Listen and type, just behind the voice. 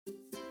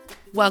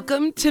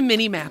Welcome to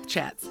Mini Math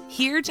Chats,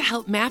 here to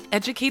help math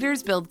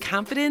educators build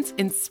confidence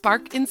and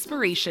spark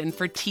inspiration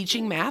for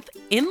teaching math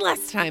in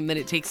less time than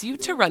it takes you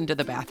to run to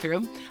the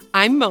bathroom.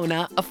 I'm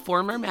Mona, a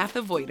former math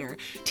avoider,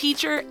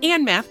 teacher,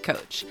 and math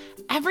coach.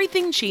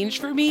 Everything changed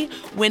for me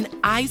when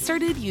I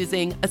started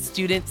using a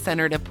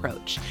student-centered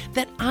approach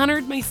that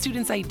honored my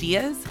students'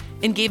 ideas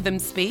and gave them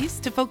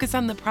space to focus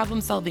on the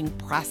problem-solving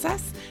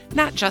process,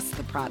 not just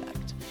the product.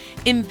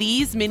 In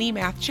these mini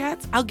math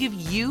chats, I'll give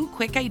you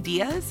quick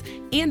ideas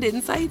and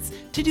insights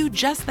to do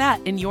just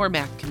that in your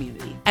math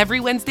community. Every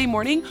Wednesday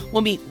morning,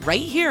 we'll meet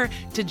right here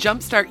to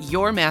jumpstart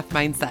your math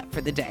mindset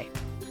for the day.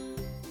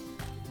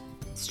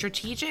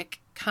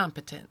 Strategic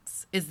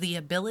competence is the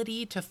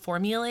ability to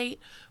formulate,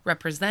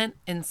 represent,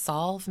 and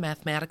solve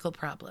mathematical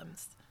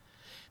problems.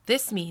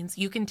 This means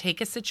you can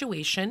take a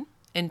situation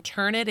and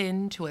turn it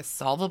into a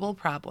solvable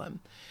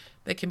problem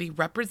that can be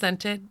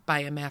represented by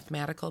a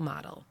mathematical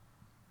model.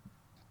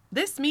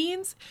 This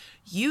means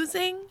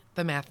using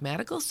the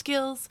mathematical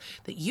skills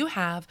that you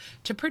have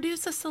to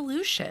produce a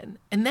solution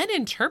and then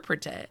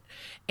interpret it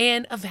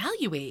and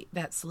evaluate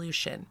that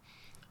solution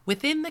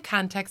within the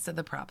context of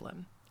the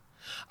problem.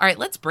 All right,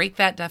 let's break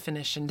that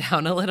definition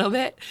down a little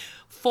bit.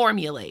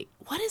 Formulate.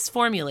 What does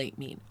formulate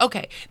mean?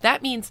 Okay,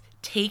 that means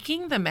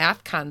taking the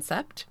math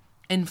concept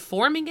and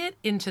forming it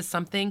into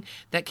something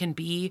that can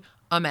be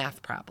a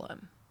math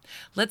problem.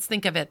 Let's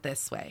think of it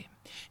this way.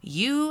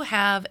 You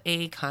have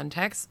a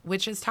context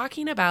which is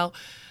talking about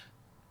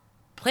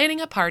planning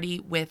a party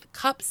with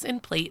cups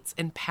and plates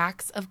and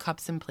packs of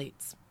cups and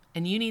plates,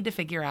 and you need to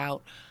figure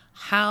out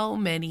how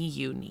many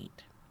you need.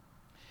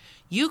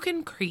 You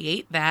can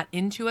create that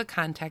into a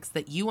context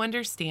that you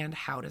understand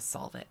how to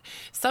solve it.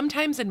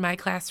 Sometimes in my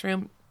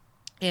classroom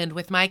and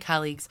with my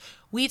colleagues,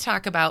 we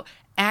talk about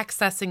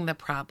accessing the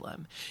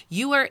problem.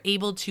 You are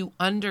able to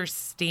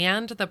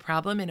understand the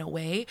problem in a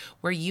way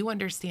where you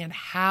understand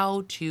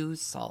how to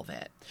solve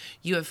it.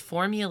 You have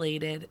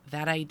formulated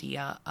that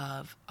idea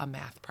of a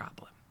math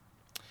problem.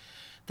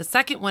 The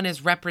second one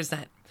is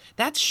represent.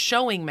 That's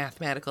showing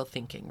mathematical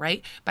thinking,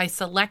 right? By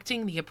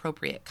selecting the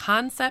appropriate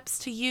concepts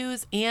to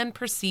use and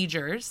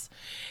procedures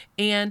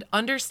and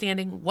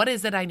understanding what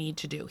is it I need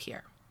to do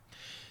here.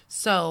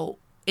 So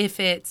if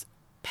it's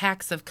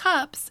packs of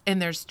cups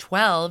and there's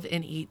 12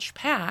 in each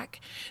pack,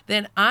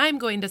 then I'm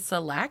going to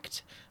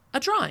select a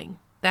drawing.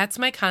 That's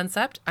my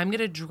concept. I'm going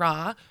to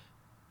draw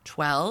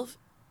 12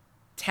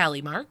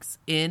 tally marks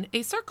in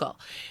a circle.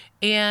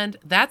 And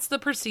that's the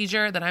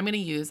procedure that I'm going to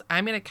use.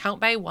 I'm going to count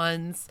by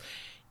ones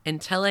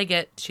until I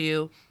get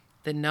to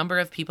the number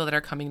of people that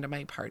are coming to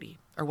my party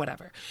or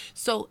whatever.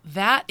 So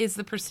that is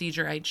the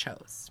procedure I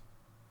chose.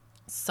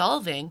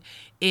 Solving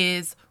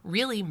is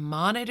really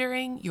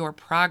monitoring your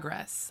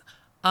progress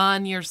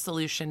on your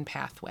solution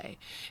pathway.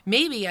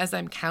 Maybe as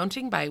I'm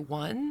counting by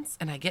ones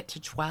and I get to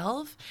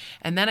 12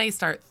 and then I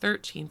start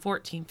 13,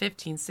 14,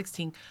 15,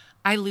 16,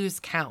 I lose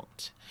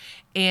count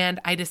and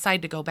I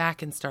decide to go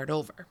back and start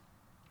over.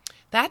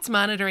 That's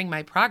monitoring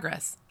my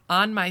progress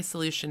on my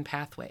solution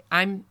pathway.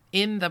 I'm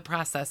in the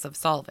process of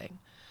solving.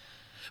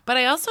 But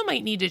I also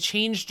might need to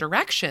change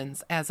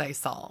directions as I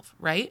solve,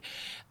 right?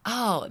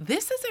 Oh,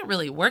 this isn't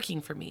really working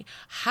for me.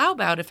 How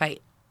about if I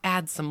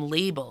add some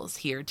labels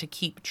here to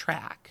keep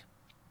track?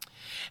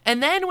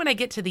 And then when I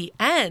get to the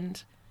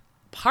end,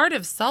 part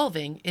of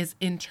solving is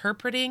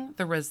interpreting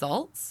the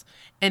results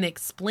and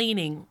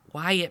explaining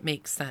why it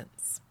makes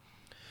sense.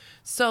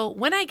 So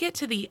when I get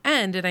to the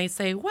end and I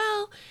say,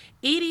 well,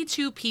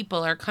 82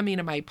 people are coming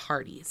to my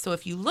party. So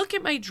if you look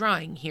at my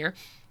drawing here,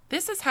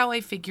 this is how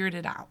I figured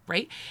it out,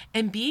 right?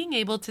 And being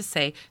able to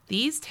say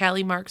these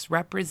tally marks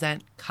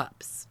represent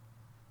cups.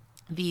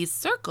 These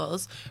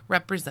circles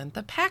represent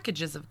the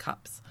packages of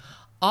cups.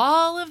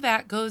 All of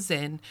that goes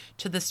in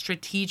to the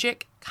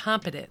strategic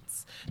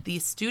competence, the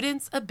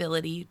student's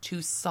ability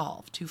to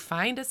solve, to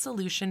find a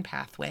solution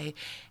pathway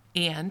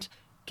and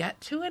get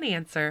to an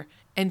answer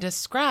and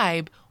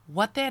describe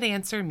what that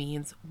answer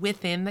means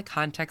within the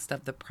context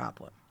of the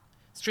problem.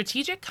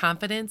 Strategic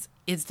competence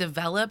is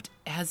developed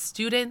as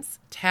students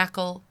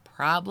tackle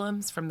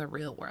problems from the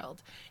real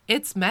world.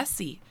 It's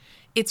messy.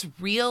 It's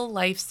real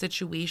life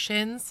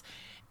situations,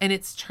 and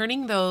it's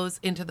turning those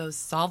into those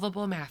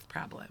solvable math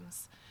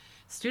problems.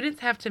 Students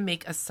have to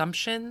make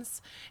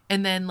assumptions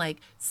and then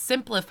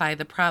simplify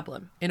the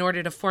problem in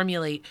order to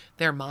formulate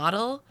their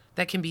model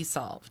that can be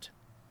solved.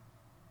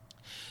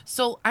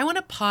 So I want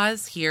to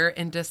pause here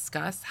and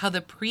discuss how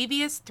the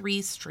previous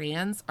three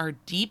strands are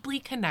deeply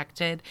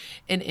connected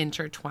and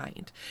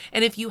intertwined.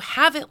 And if you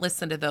haven't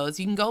listened to those,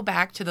 you can go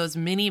back to those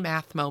mini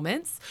math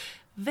moments.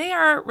 They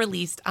are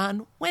released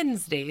on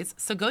Wednesdays,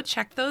 so go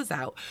check those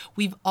out.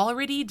 We've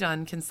already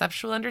done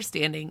conceptual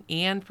understanding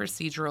and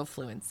procedural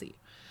fluency.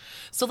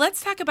 So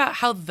let's talk about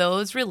how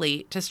those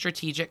relate to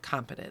strategic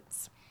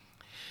competence.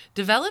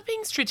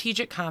 Developing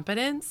strategic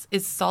competence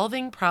is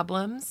solving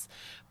problems,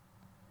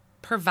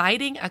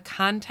 providing a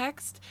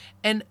context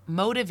and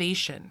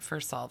motivation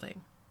for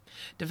solving.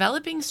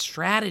 Developing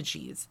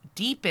strategies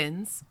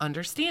deepens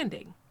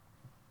understanding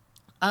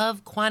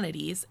of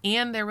quantities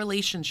and their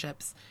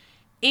relationships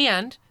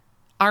and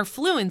our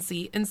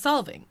fluency in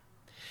solving.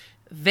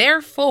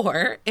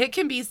 Therefore, it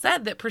can be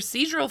said that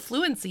procedural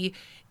fluency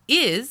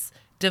is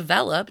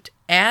developed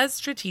as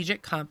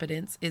strategic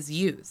competence is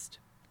used.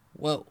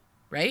 Whoa,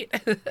 right?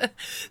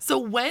 So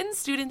when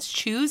students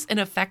choose an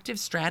effective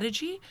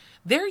strategy,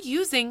 they're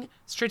using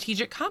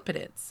strategic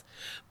competence,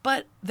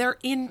 but they're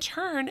in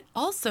turn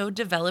also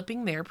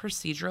developing their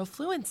procedural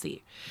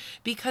fluency,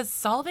 because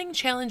solving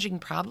challenging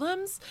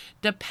problems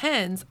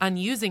depends on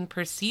using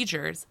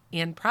procedures,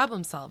 and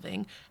problem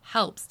solving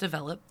helps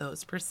develop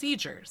those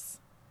procedures.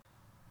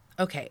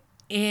 Okay,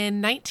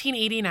 in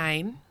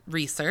 1989,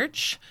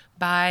 research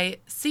by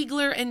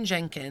Siegler and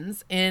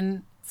Jenkins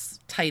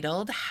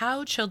titled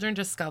How Children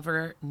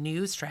Discover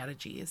New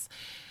Strategies,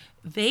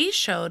 they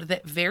showed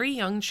that very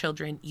young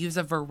children use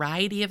a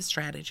variety of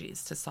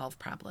strategies to solve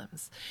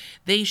problems.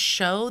 They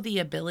show the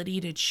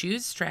ability to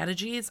choose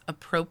strategies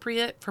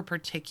appropriate for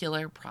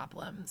particular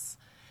problems.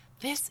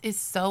 This is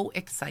so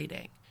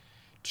exciting.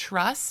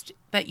 Trust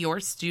that your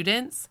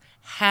students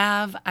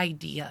have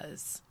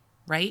ideas,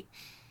 right?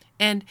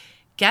 And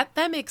get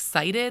them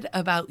excited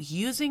about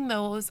using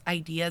those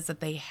ideas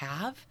that they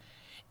have,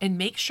 and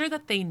make sure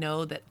that they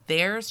know that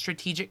their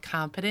strategic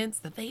competence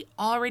that they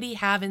already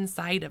have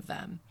inside of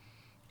them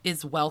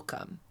is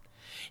welcome.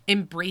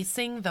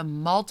 Embracing the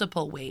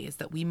multiple ways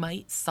that we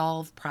might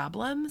solve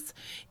problems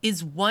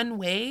is one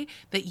way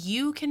that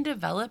you can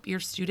develop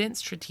your students'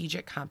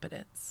 strategic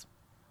competence.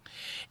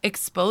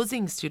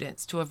 Exposing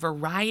students to a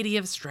variety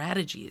of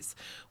strategies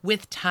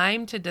with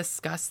time to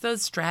discuss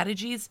those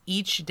strategies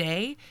each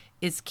day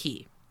is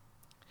key.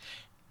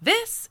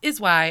 This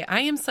is why I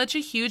am such a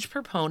huge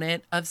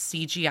proponent of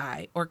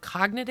CGI, or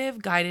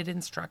cognitive guided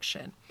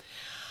instruction.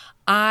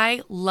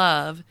 I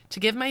love to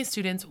give my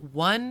students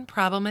one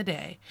problem a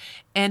day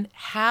and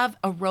have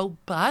a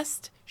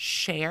robust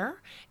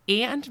share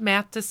and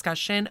math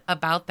discussion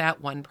about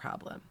that one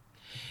problem.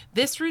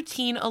 This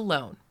routine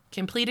alone,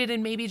 completed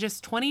in maybe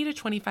just 20 to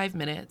 25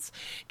 minutes,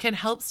 can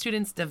help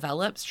students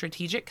develop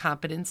strategic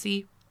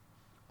competency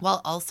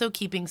while also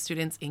keeping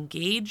students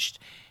engaged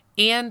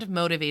and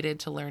motivated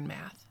to learn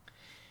math.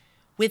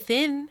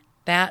 Within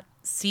that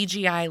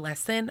CGI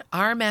lesson,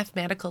 our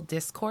mathematical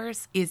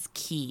discourse is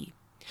key.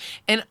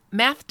 And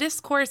math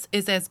discourse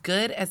is as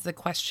good as the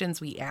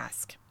questions we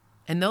ask.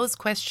 And those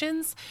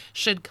questions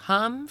should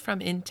come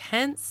from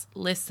intense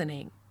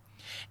listening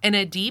and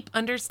a deep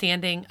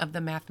understanding of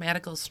the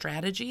mathematical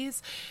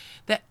strategies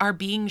that are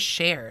being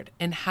shared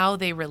and how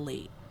they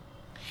relate.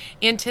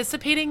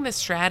 Anticipating the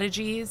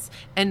strategies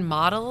and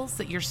models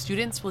that your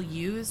students will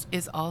use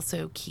is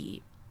also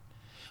key.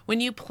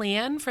 When you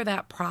plan for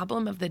that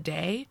problem of the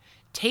day,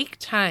 take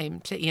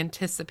time to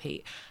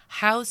anticipate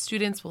how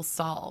students will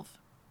solve.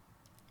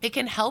 It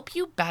can help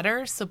you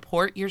better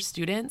support your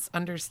students'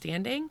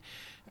 understanding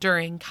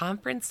during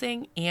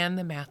conferencing and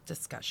the math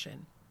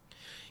discussion.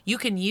 You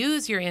can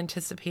use your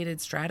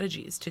anticipated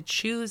strategies to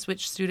choose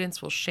which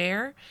students will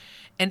share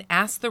and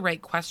ask the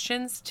right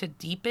questions to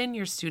deepen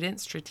your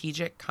students'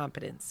 strategic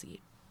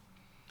competency.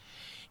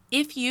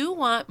 If you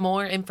want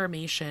more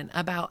information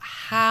about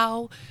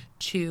how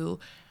to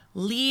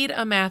lead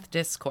a math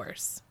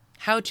discourse,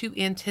 how to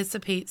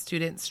anticipate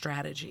student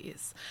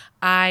strategies,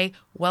 I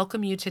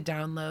welcome you to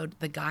download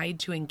the Guide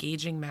to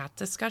Engaging Math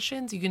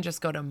Discussions. You can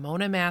just go to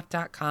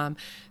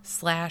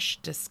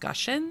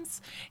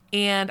monamath.com/discussions,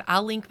 and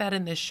I'll link that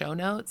in the show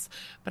notes.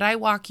 But I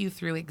walk you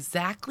through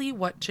exactly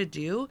what to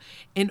do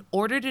in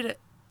order to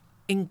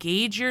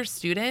engage your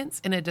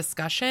students in a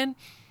discussion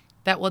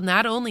that will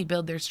not only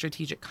build their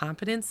strategic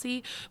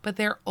competency, but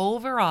their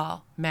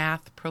overall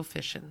math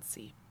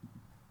proficiency.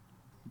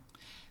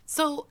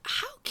 So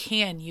how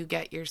can you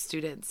get your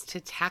students to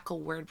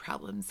tackle word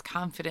problems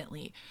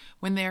confidently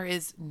when there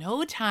is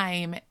no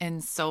time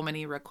and so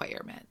many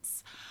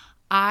requirements?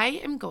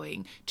 I am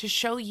going to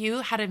show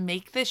you how to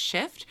make this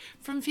shift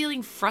from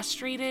feeling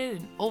frustrated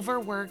and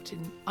overworked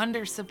and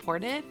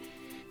under-supported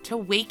to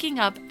waking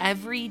up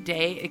every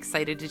day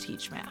excited to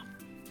teach math,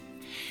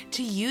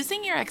 to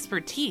using your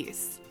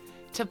expertise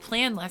to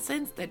plan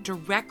lessons that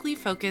directly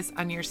focus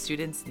on your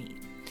students'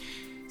 needs.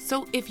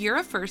 So if you're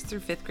a 1st through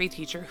 5th grade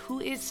teacher who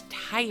is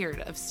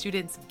tired of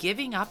students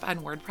giving up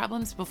on word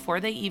problems before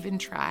they even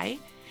try,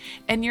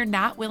 and you're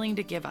not willing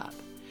to give up,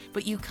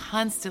 but you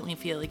constantly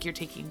feel like you're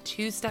taking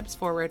 2 steps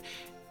forward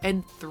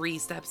and 3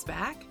 steps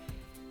back,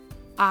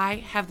 I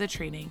have the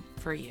training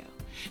for you.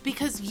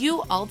 Because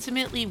you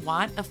ultimately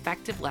want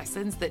effective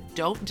lessons that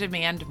don't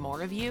demand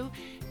more of you,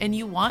 and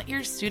you want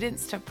your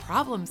students to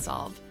problem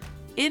solve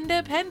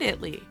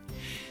independently.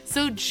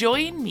 So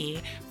join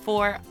me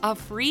for a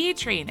free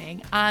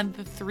training on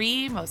the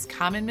 3 most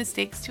common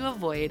mistakes to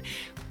avoid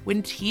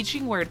when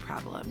teaching word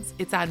problems.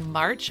 It's on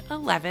March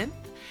 11th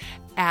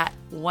at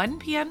 1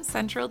 p.m.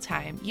 Central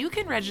Time. You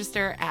can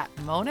register at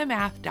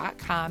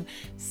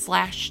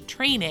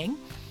monamath.com/training.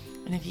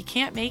 And if you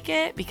can't make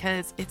it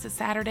because it's a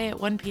Saturday at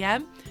 1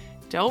 p.m.,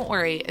 Don't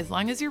worry, as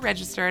long as you're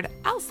registered,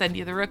 I'll send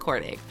you the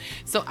recording.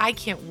 So I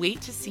can't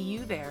wait to see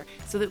you there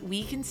so that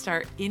we can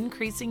start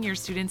increasing your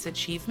students'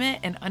 achievement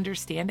and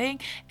understanding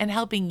and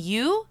helping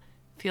you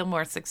feel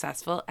more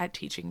successful at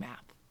teaching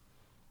math.